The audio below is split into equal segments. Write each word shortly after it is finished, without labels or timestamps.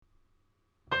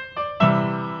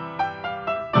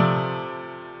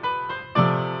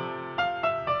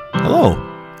Hello,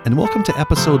 and welcome to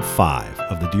episode 5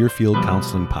 of the Deerfield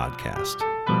Counseling Podcast.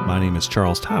 My name is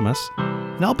Charles Thomas,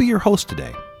 and I'll be your host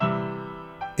today.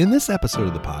 In this episode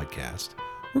of the podcast,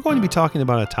 we're going to be talking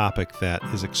about a topic that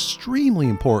is extremely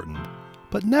important,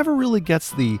 but never really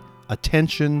gets the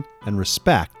attention and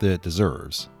respect that it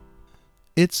deserves.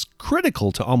 It's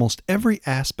critical to almost every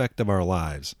aspect of our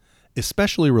lives,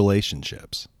 especially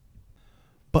relationships.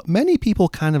 But many people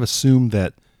kind of assume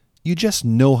that you just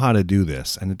know how to do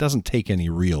this and it doesn't take any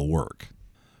real work.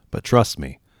 But trust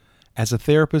me, as a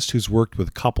therapist who's worked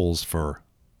with couples for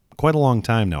quite a long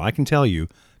time now, I can tell you,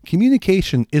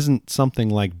 communication isn't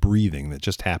something like breathing that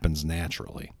just happens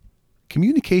naturally.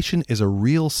 Communication is a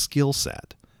real skill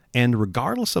set, and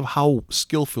regardless of how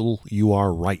skillful you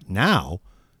are right now,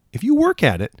 if you work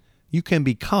at it, you can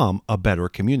become a better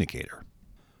communicator.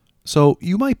 So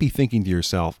you might be thinking to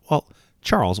yourself, well,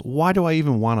 Charles, why do I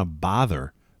even want to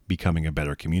bother becoming a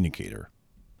better communicator?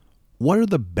 What are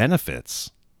the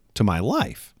benefits to my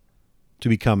life to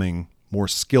becoming more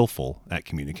skillful at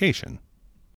communication?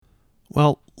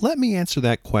 Well, let me answer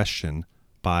that question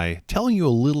by telling you a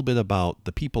little bit about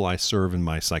the people I serve in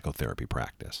my psychotherapy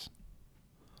practice.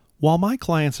 While my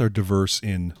clients are diverse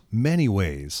in many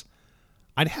ways,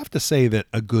 I'd have to say that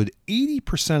a good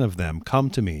 80% of them come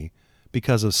to me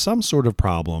because of some sort of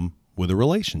problem with a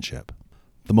relationship.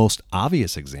 The most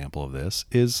obvious example of this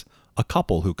is a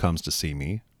couple who comes to see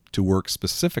me to work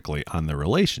specifically on their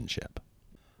relationship.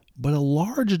 But a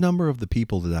large number of the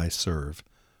people that I serve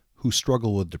who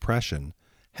struggle with depression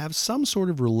have some sort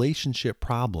of relationship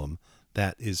problem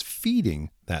that is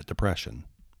feeding that depression.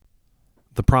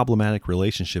 The problematic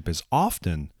relationship is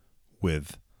often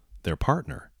with their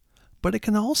partner, but it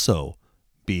can also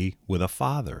be with a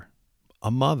father,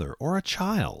 a mother, or a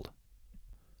child.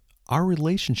 Our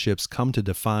relationships come to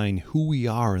define who we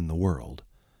are in the world,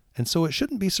 and so it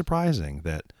shouldn't be surprising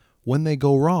that when they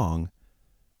go wrong,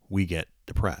 we get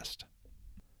depressed.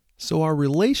 So our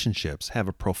relationships have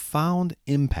a profound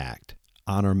impact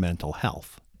on our mental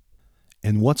health.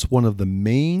 And what's one of the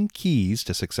main keys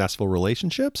to successful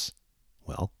relationships?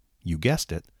 Well, you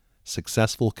guessed it,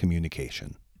 successful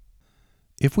communication.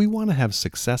 If we want to have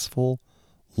successful,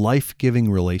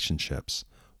 life-giving relationships,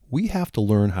 we have to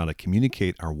learn how to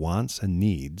communicate our wants and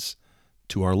needs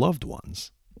to our loved ones.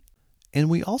 And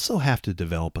we also have to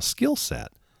develop a skill set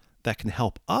that can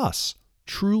help us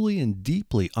truly and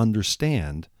deeply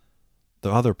understand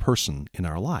the other person in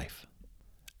our life.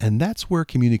 And that's where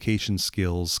communication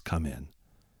skills come in.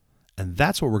 And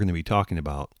that's what we're going to be talking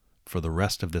about for the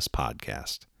rest of this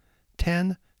podcast.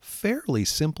 10 fairly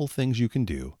simple things you can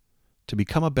do to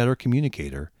become a better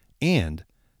communicator, and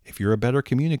if you're a better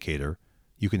communicator,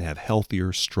 you can have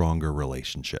healthier, stronger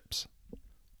relationships.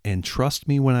 And trust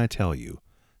me when I tell you,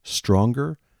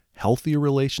 stronger, healthier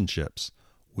relationships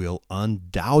will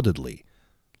undoubtedly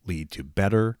lead to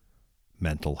better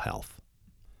mental health.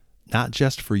 Not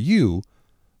just for you,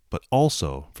 but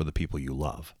also for the people you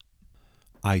love.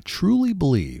 I truly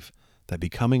believe that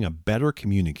becoming a better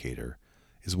communicator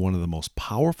is one of the most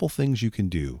powerful things you can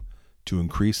do to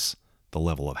increase the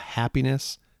level of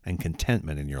happiness and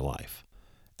contentment in your life.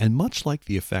 And much like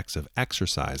the effects of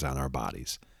exercise on our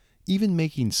bodies, even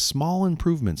making small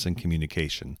improvements in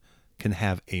communication can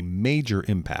have a major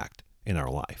impact in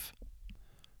our life.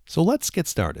 So let's get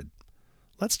started.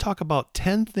 Let's talk about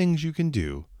 10 things you can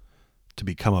do to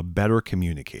become a better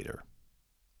communicator.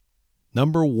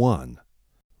 Number 1,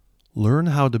 learn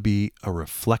how to be a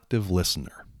reflective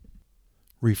listener.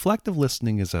 Reflective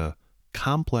listening is a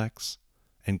complex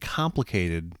and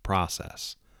complicated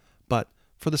process, but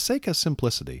for the sake of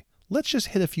simplicity, let's just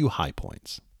hit a few high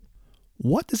points.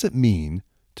 What does it mean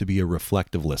to be a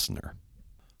reflective listener?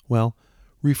 Well,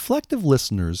 reflective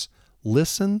listeners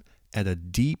listen at a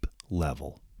deep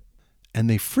level, and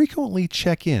they frequently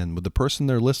check in with the person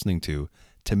they're listening to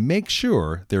make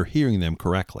sure they're hearing them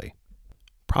correctly.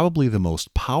 Probably the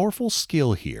most powerful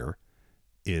skill here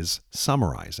is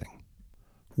summarizing.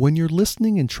 When you're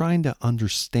listening and trying to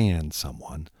understand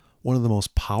someone, one of the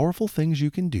most powerful things you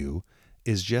can do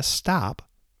is just stop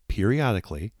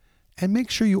periodically and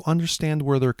make sure you understand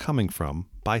where they're coming from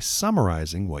by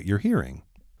summarizing what you're hearing.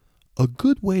 A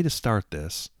good way to start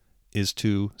this is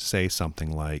to say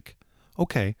something like,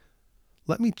 okay,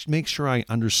 let me make sure I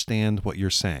understand what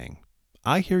you're saying.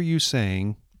 I hear you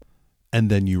saying, and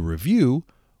then you review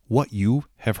what you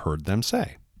have heard them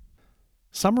say.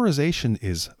 Summarization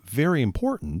is very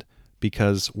important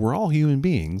because we're all human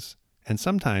beings, and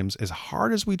sometimes, as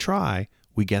hard as we try,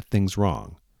 we get things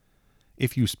wrong.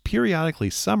 If you periodically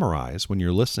summarize when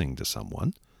you're listening to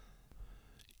someone,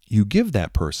 you give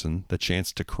that person the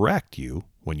chance to correct you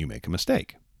when you make a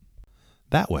mistake.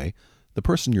 That way, the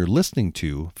person you're listening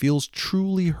to feels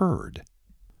truly heard.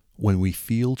 When we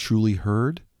feel truly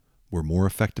heard, we're more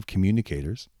effective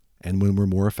communicators. And when we're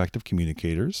more effective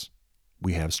communicators,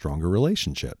 we have stronger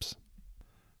relationships.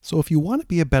 So if you want to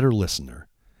be a better listener,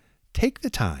 take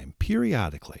the time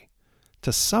periodically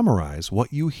to summarize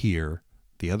what you hear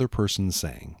the other person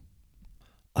saying.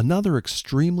 Another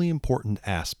extremely important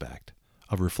aspect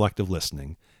of reflective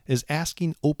listening is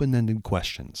asking open-ended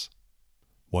questions.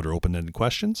 What are open-ended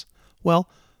questions? Well,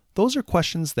 those are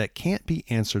questions that can't be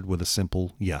answered with a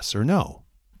simple yes or no.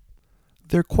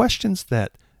 They're questions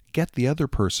that get the other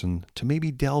person to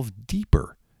maybe delve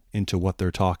deeper into what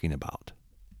they're talking about.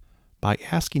 By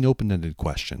asking open-ended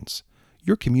questions,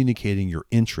 you're communicating your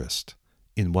interest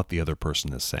in what the other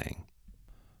person is saying.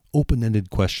 Open-ended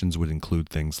questions would include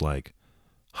things like,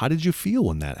 how did you feel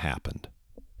when that happened?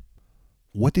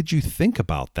 What did you think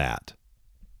about that?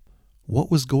 What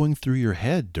was going through your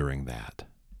head during that?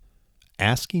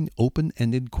 Asking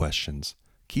open-ended questions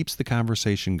keeps the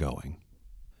conversation going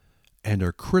and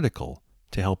are critical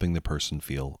to helping the person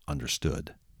feel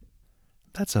understood.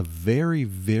 That's a very,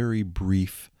 very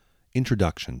brief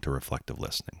introduction to reflective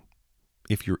listening.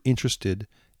 If you're interested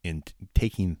in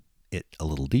taking it a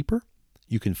little deeper,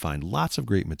 you can find lots of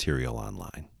great material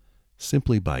online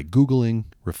simply by Googling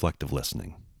reflective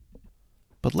listening.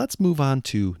 But let's move on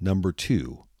to number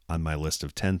 2 on my list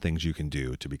of 10 things you can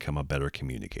do to become a better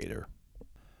communicator.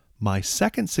 My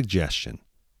second suggestion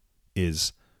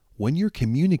is when you're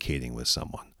communicating with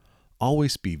someone,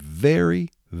 always be very,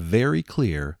 very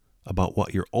clear about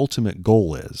what your ultimate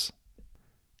goal is.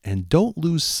 And don't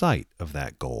lose sight of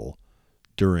that goal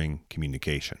during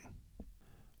communication.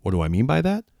 What do I mean by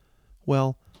that?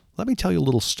 Well, let me tell you a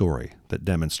little story that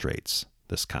demonstrates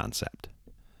this concept.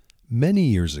 Many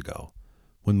years ago,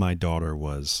 when my daughter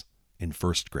was in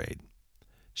first grade,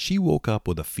 she woke up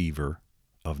with a fever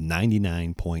of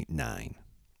 99.9.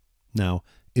 Now,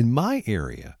 in my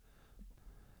area,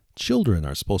 children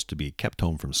are supposed to be kept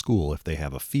home from school if they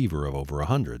have a fever of over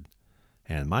 100,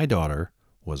 and my daughter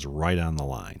was right on the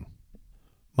line.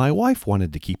 My wife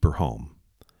wanted to keep her home,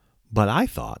 but I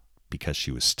thought because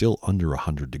she was still under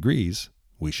 100 degrees,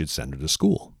 we should send her to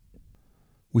school.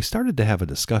 We started to have a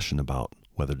discussion about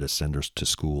whether to send her to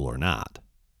school or not.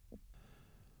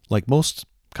 Like most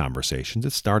conversations,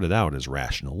 it started out as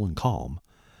rational and calm,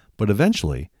 but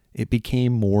eventually it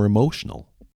became more emotional.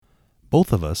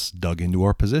 Both of us dug into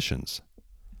our positions.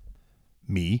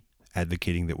 Me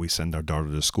advocating that we send our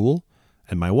daughter to school,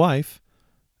 and my wife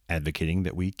advocating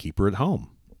that we keep her at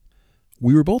home.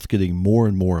 We were both getting more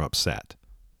and more upset,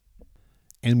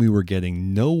 and we were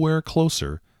getting nowhere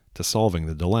closer to solving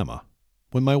the dilemma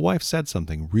when my wife said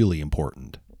something really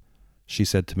important. She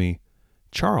said to me,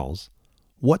 "Charles,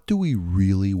 what do we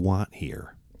really want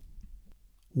here?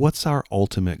 What's our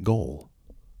ultimate goal?"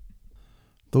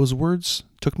 Those words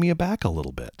took me aback a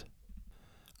little bit.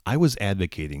 I was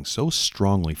advocating so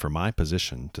strongly for my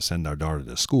position to send our daughter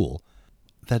to school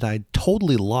that I'd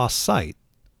totally lost sight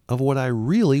of what I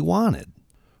really wanted,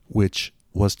 which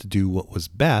was to do what was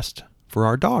best for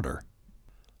our daughter.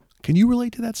 Can you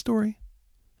relate to that story?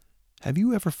 Have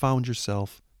you ever found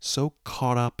yourself so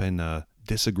caught up in a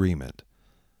disagreement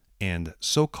and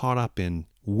so caught up in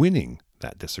winning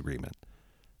that disagreement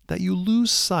that you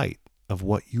lose sight of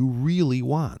what you really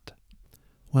want?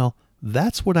 Well,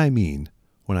 that's what I mean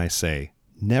when I say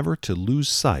never to lose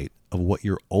sight of what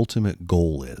your ultimate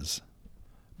goal is.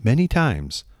 Many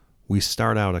times, we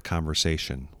start out a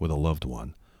conversation with a loved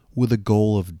one with a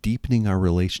goal of deepening our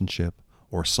relationship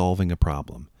or solving a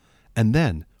problem, and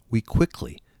then we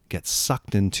quickly get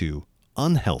sucked into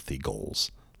unhealthy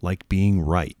goals like being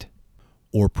right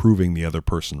or proving the other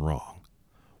person wrong,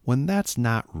 when that's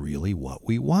not really what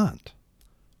we want.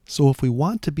 So if we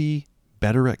want to be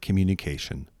better at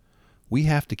communication, we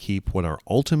have to keep what our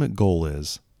ultimate goal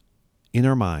is in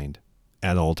our mind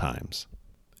at all times.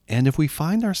 And if we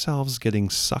find ourselves getting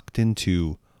sucked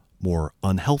into more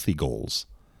unhealthy goals,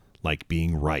 like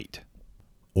being right,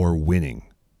 or winning,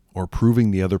 or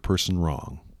proving the other person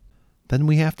wrong, then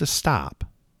we have to stop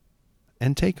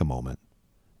and take a moment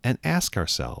and ask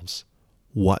ourselves,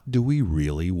 what do we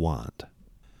really want?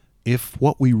 If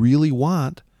what we really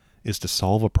want is to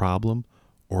solve a problem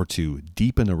or to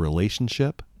deepen a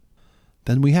relationship,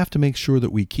 then we have to make sure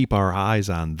that we keep our eyes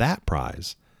on that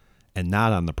prize and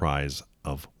not on the prize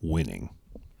of winning.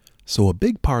 So a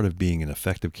big part of being an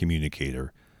effective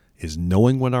communicator is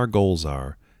knowing what our goals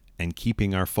are and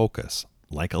keeping our focus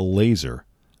like a laser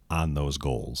on those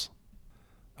goals.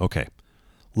 Okay,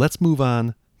 let's move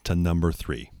on to number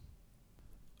 3.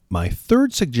 My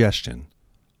third suggestion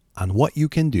on what you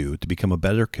can do to become a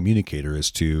better communicator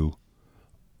is to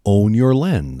Own your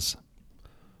lens.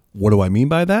 What do I mean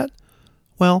by that?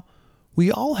 Well,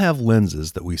 we all have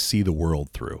lenses that we see the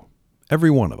world through. Every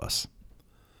one of us.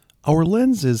 Our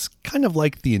lens is kind of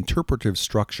like the interpretive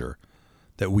structure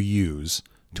that we use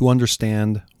to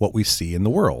understand what we see in the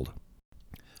world.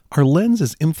 Our lens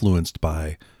is influenced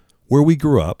by where we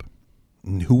grew up,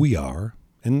 and who we are,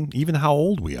 and even how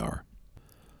old we are.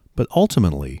 But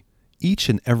ultimately, each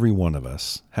and every one of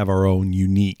us have our own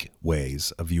unique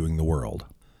ways of viewing the world.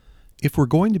 If we're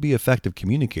going to be effective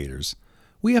communicators,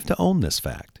 we have to own this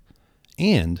fact.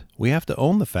 And we have to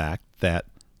own the fact that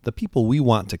the people we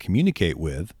want to communicate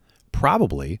with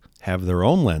probably have their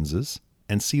own lenses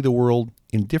and see the world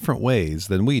in different ways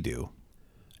than we do.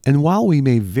 And while we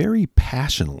may very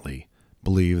passionately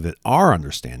believe that our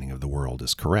understanding of the world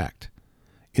is correct,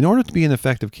 in order to be an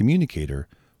effective communicator,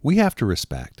 we have to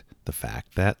respect the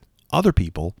fact that other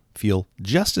people feel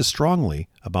just as strongly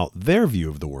about their view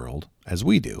of the world as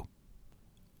we do.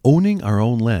 Owning our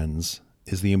own lens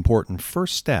is the important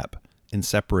first step in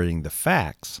separating the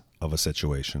facts of a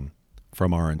situation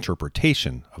from our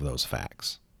interpretation of those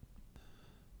facts.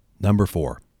 Number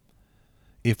 4,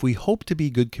 if we hope to be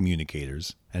good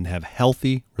communicators and have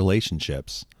healthy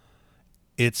relationships,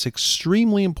 it's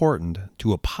extremely important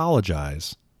to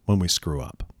apologize when we screw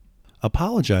up.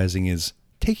 Apologizing is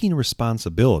taking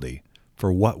responsibility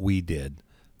for what we did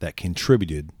that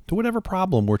contributed to whatever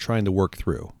problem we're trying to work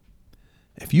through.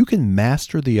 If you can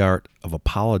master the art of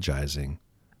apologizing,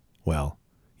 well,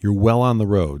 you're well on the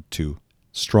road to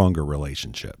stronger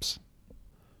relationships.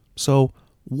 So,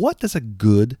 what does a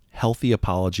good, healthy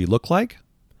apology look like?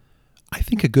 I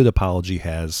think a good apology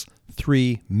has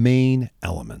 3 main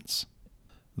elements.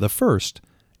 The first,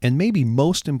 and maybe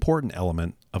most important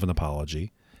element of an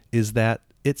apology, is that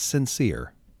it's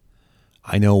sincere.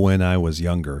 I know when I was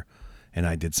younger and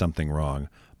I did something wrong,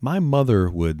 my mother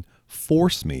would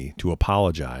force me to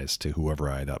apologize to whoever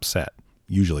I had upset,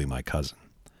 usually my cousin.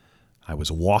 I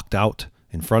was walked out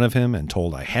in front of him and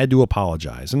told I had to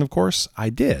apologize, and of course I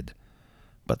did.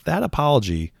 But that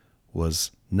apology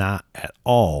was not at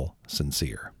all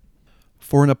sincere.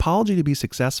 For an apology to be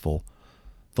successful,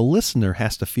 the listener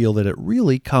has to feel that it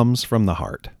really comes from the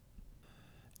heart.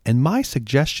 And my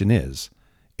suggestion is,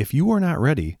 if you are not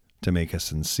ready to make a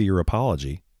sincere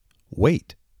apology,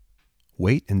 wait.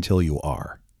 Wait until you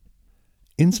are.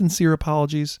 Insincere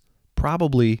apologies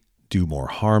probably do more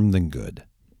harm than good.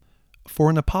 For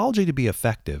an apology to be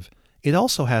effective, it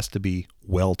also has to be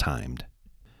well-timed.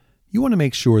 You want to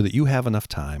make sure that you have enough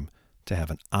time to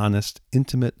have an honest,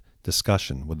 intimate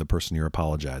discussion with the person you're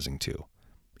apologizing to.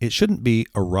 It shouldn't be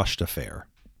a rushed affair.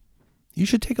 You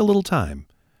should take a little time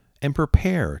and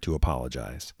prepare to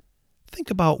apologize. Think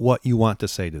about what you want to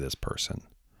say to this person.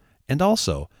 And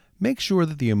also, make sure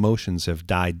that the emotions have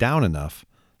died down enough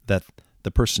that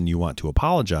the person you want to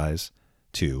apologize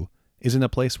to is in a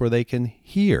place where they can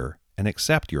hear and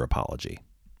accept your apology.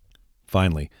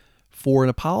 Finally, for an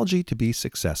apology to be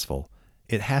successful,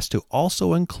 it has to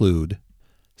also include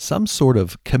some sort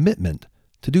of commitment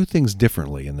to do things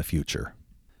differently in the future.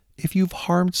 If you've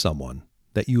harmed someone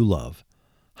that you love,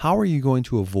 how are you going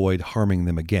to avoid harming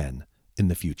them again in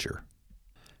the future?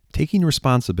 Taking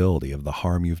responsibility of the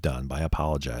harm you've done by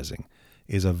apologizing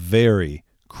is a very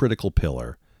critical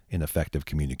pillar in effective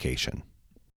communication.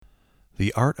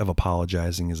 The art of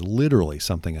apologizing is literally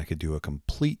something I could do a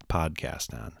complete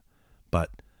podcast on, but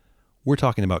we're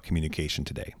talking about communication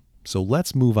today. So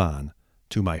let's move on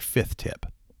to my 5th tip.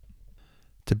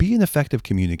 To be an effective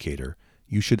communicator,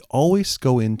 you should always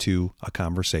go into a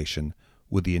conversation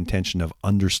with the intention of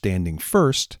understanding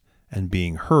first and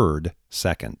being heard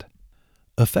second.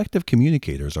 Effective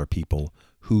communicators are people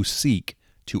who seek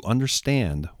to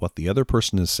understand what the other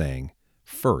person is saying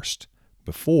first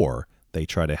before they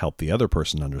try to help the other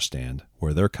person understand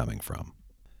where they're coming from.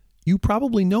 You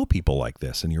probably know people like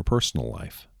this in your personal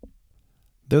life.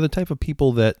 They're the type of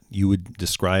people that you would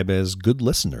describe as good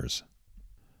listeners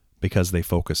because they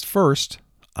focused first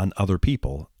on other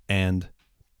people and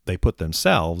they put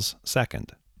themselves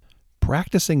second.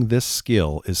 Practicing this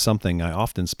skill is something I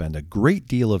often spend a great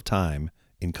deal of time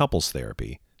in couples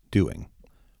therapy doing.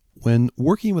 When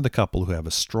working with a couple who have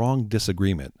a strong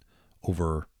disagreement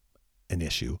over an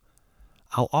issue,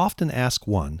 I'll often ask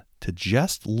one to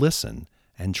just listen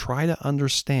and try to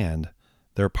understand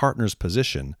their partner's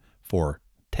position for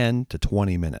 10 to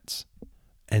 20 minutes.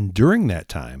 And during that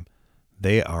time,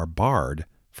 they are barred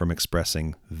from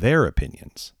expressing their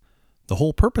opinions. The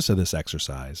whole purpose of this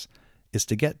exercise is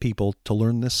to get people to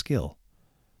learn this skill,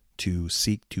 to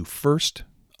seek to first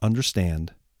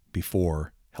understand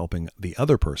before helping the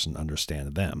other person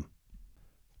understand them.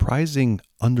 Prizing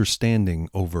understanding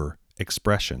over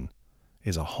expression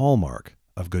is a hallmark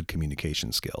of good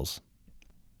communication skills.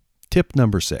 Tip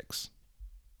number 6.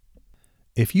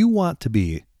 If you want to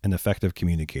be an effective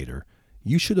communicator,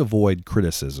 you should avoid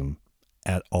criticism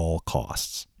at all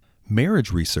costs.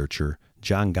 Marriage researcher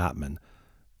John Gottman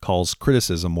calls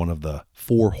criticism one of the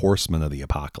 4 horsemen of the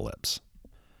apocalypse.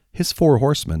 His 4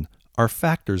 horsemen are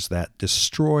factors that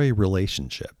destroy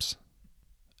relationships.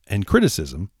 And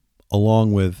criticism,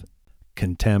 along with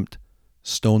contempt,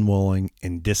 stonewalling,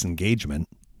 and disengagement,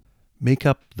 make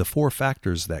up the 4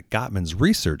 factors that Gottman's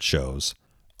research shows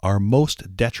are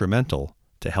most detrimental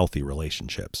to healthy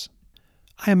relationships.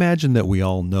 I imagine that we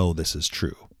all know this is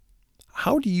true.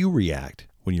 How do you react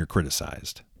when you're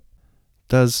criticized?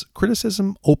 Does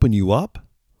criticism open you up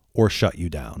or shut you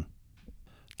down?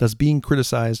 Does being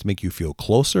criticized make you feel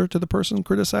closer to the person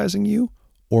criticizing you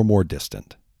or more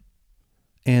distant?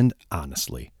 And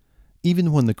honestly,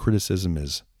 even when the criticism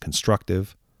is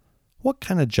constructive, what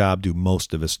kind of job do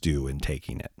most of us do in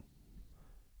taking it?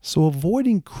 So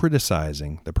avoiding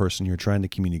criticizing the person you're trying to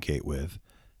communicate with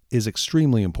is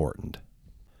extremely important.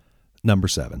 Number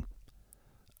 7.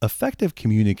 Effective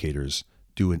communicators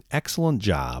do an excellent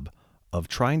job of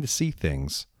trying to see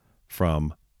things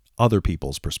from other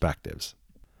people's perspectives.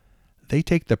 They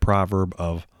take the proverb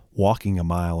of walking a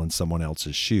mile in someone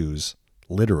else's shoes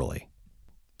literally.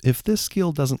 If this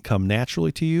skill doesn't come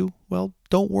naturally to you, well,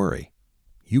 don't worry.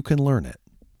 You can learn it.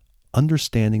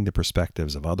 Understanding the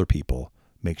perspectives of other people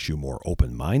makes you more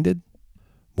open-minded,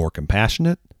 more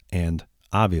compassionate, and,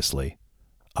 obviously,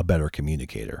 a better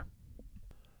communicator.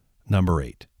 Number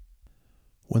 8.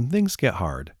 When things get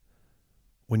hard,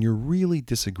 when you're really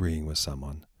disagreeing with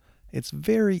someone, it's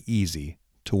very easy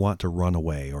to want to run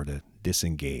away or to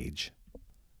disengage.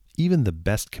 Even the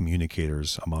best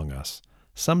communicators among us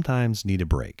sometimes need a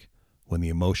break when the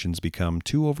emotions become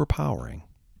too overpowering.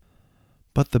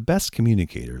 But the best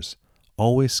communicators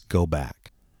always go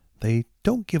back. They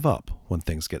don't give up when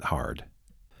things get hard.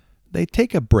 They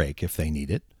take a break if they need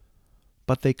it,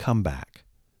 but they come back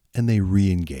and they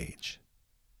re-engage.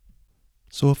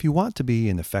 So if you want to be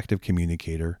an effective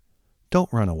communicator,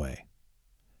 don't run away.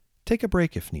 Take a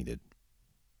break if needed.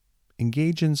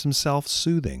 Engage in some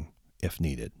self-soothing if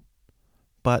needed.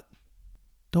 But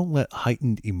don't let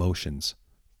heightened emotions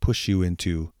push you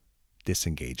into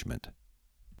disengagement.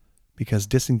 Because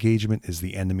disengagement is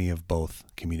the enemy of both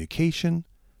communication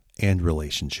and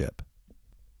relationship.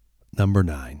 Number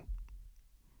 9.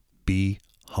 Be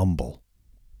humble.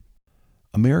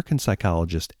 American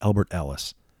psychologist Albert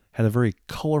Ellis had a very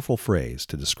colorful phrase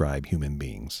to describe human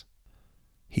beings.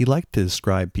 He liked to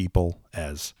describe people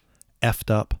as effed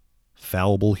up,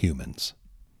 fallible humans.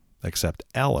 Except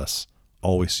Ellis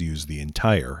always used the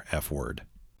entire F word.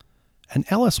 And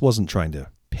Ellis wasn't trying to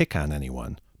pick on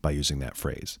anyone by using that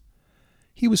phrase.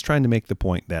 He was trying to make the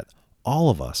point that all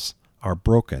of us are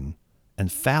broken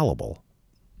and fallible.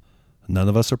 None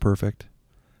of us are perfect,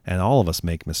 and all of us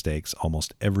make mistakes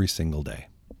almost every single day.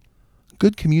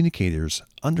 Good communicators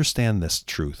understand this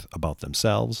truth about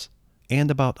themselves and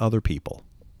about other people.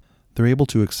 They're able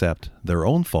to accept their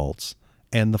own faults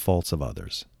and the faults of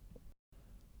others.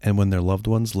 And when their loved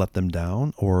ones let them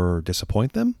down or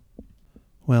disappoint them,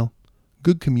 well,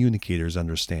 good communicators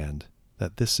understand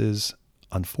that this is,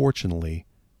 unfortunately,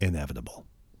 inevitable.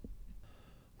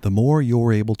 The more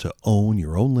you're able to own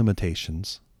your own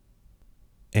limitations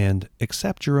and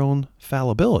accept your own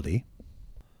fallibility,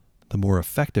 the more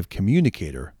effective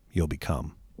communicator you'll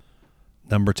become.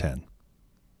 Number 10.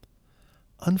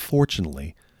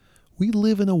 Unfortunately, we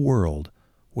live in a world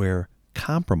where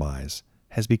compromise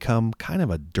has become kind of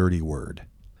a dirty word.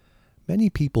 Many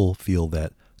people feel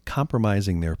that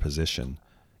compromising their position,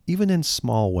 even in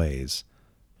small ways,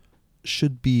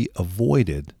 should be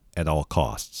avoided at all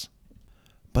costs.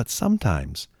 But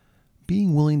sometimes,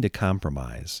 being willing to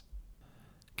compromise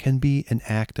can be an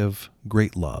act of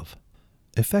great love.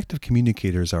 Effective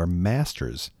communicators are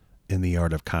masters in the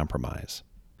art of compromise.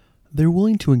 They're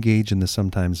willing to engage in the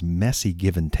sometimes messy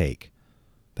give and take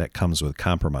that comes with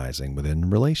compromising within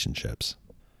relationships.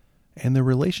 And the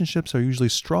relationships are usually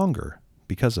stronger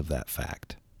because of that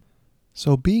fact.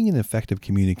 So being an effective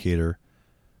communicator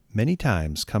many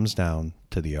times comes down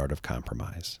to the art of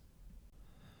compromise.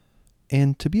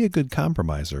 And to be a good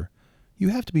compromiser, you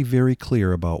have to be very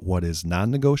clear about what is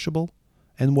non-negotiable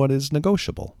and what is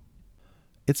negotiable.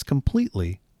 It's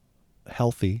completely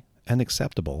healthy and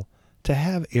acceptable to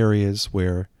have areas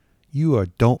where you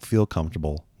don't feel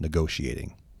comfortable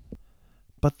negotiating.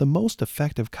 But the most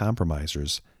effective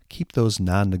compromisers keep those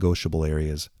non-negotiable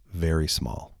areas very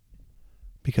small,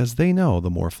 because they know the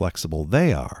more flexible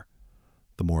they are,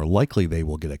 the more likely they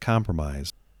will get a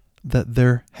compromise that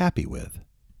they're happy with.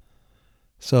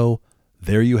 So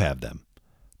there you have them,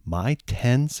 my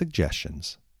 10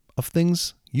 suggestions of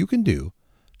things you can do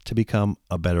to become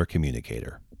a better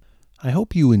communicator. I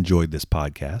hope you enjoyed this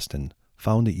podcast and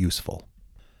found it useful.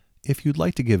 If you'd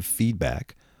like to give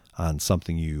feedback on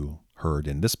something you heard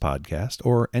in this podcast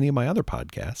or any of my other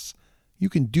podcasts, you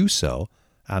can do so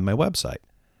on my website,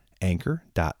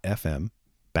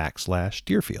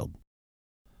 anchor.fm/Deerfield.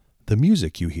 The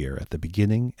music you hear at the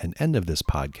beginning and end of this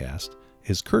podcast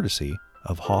is courtesy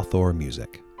of Hawthorne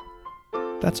Music.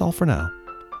 That's all for now.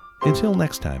 Until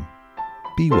next time,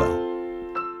 be well.